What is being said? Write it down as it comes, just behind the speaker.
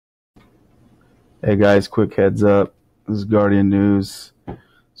Hey guys, quick heads up. This is Guardian News.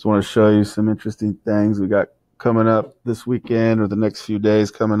 Just want to show you some interesting things we got coming up this weekend or the next few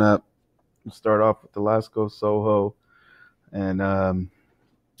days coming up. We'll start off with the Lasco Soho, and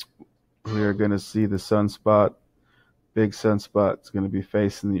we are going to see the sunspot. Big sunspot. It's going to be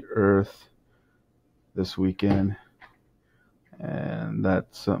facing the Earth this weekend, and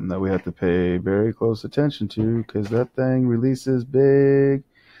that's something that we have to pay very close attention to because that thing releases big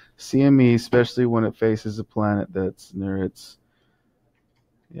CME, especially when it faces a planet that's near its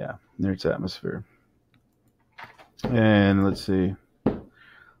atmosphere. And let's see,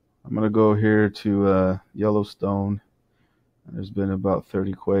 I'm gonna go here to Yellowstone. There's been about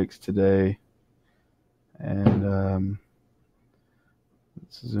 30 quakes today, and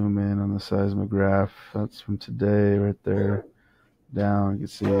let's zoom in on the seismograph. That's from today, right there. Down, you can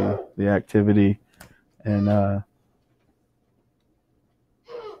see the activity and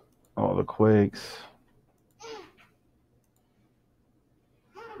all the quakes.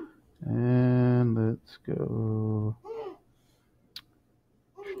 And let's go.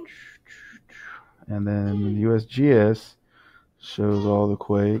 And then the USGS shows all the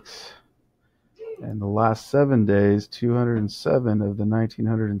quakes. And the last 7 days, 207 of the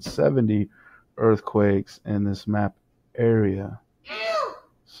 1,970 earthquakes in this map area.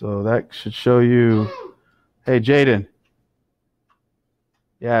 So that should show you. Hey, Jaden.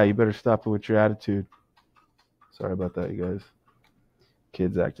 Yeah, you better stop it with your attitude. Sorry about that, you guys.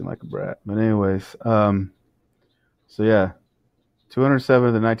 Kid's acting like a brat. But anyways, so yeah, 207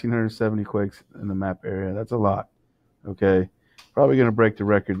 of the 1,970 quakes in the map area. That's a lot. Okay. Probably going to break the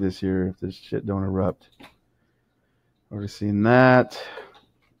record this year if this shit don't erupt. Already seen that.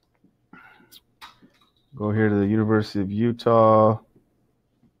 Go here to the University of Utah.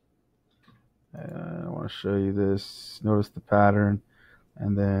 I want to show you this. Notice the pattern.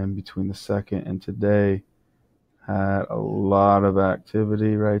 And then between the second and today, had a lot of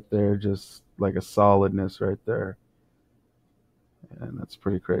activity right there, just like a solidness right there. And that's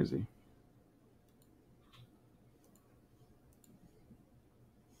pretty crazy.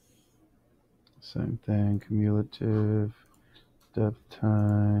 Same thing, cumulative, depth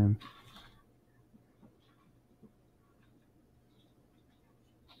time.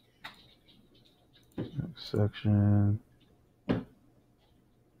 Next section.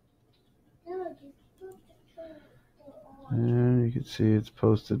 And you can see it's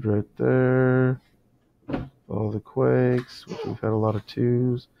posted right there. All the quakes, which we've had a lot of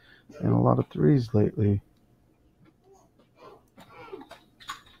 2s and a lot of 3s lately.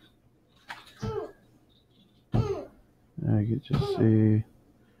 Now you can just see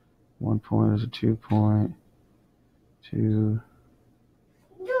 1 point is a 2 point,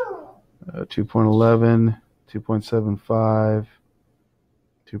 2.11, 2.75,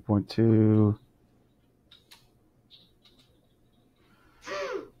 2.2.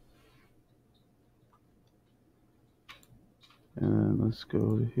 And let's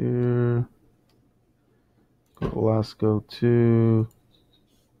go to here. Go to Lasco 2.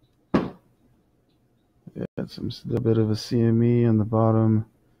 Yeah, a bit of a CME on the bottom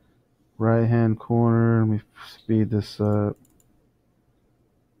right hand corner. Let me speed this up.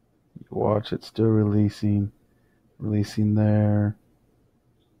 You can watch it still releasing there.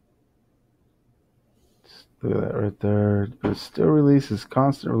 Look at that right there. But it still releases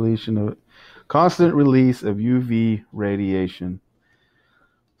constant release of UV radiation.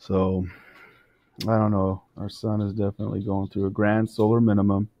 So I don't know. Our sun is definitely going through a grand solar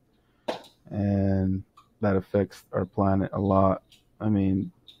minimum, and that affects our planet a lot. I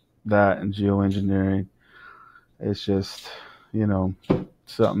mean, that and geoengineering, it's just,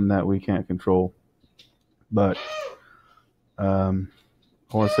 something that we can't control. But I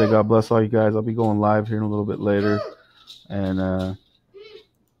want to say God bless all you guys. I'll be going live here in a little bit later. And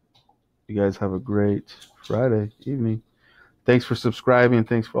you guys have a great Friday evening. Thanks for subscribing.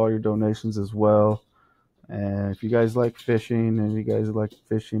 Thanks for all your donations as well. And if you guys like fishing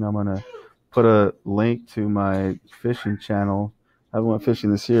I'm going to put a link to my fishing channel. I haven't went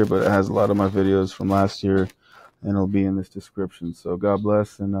fishing this year, but it has a lot of my videos from last year, and it'll be in this description. So God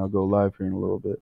bless, and I'll go live here in a little bit.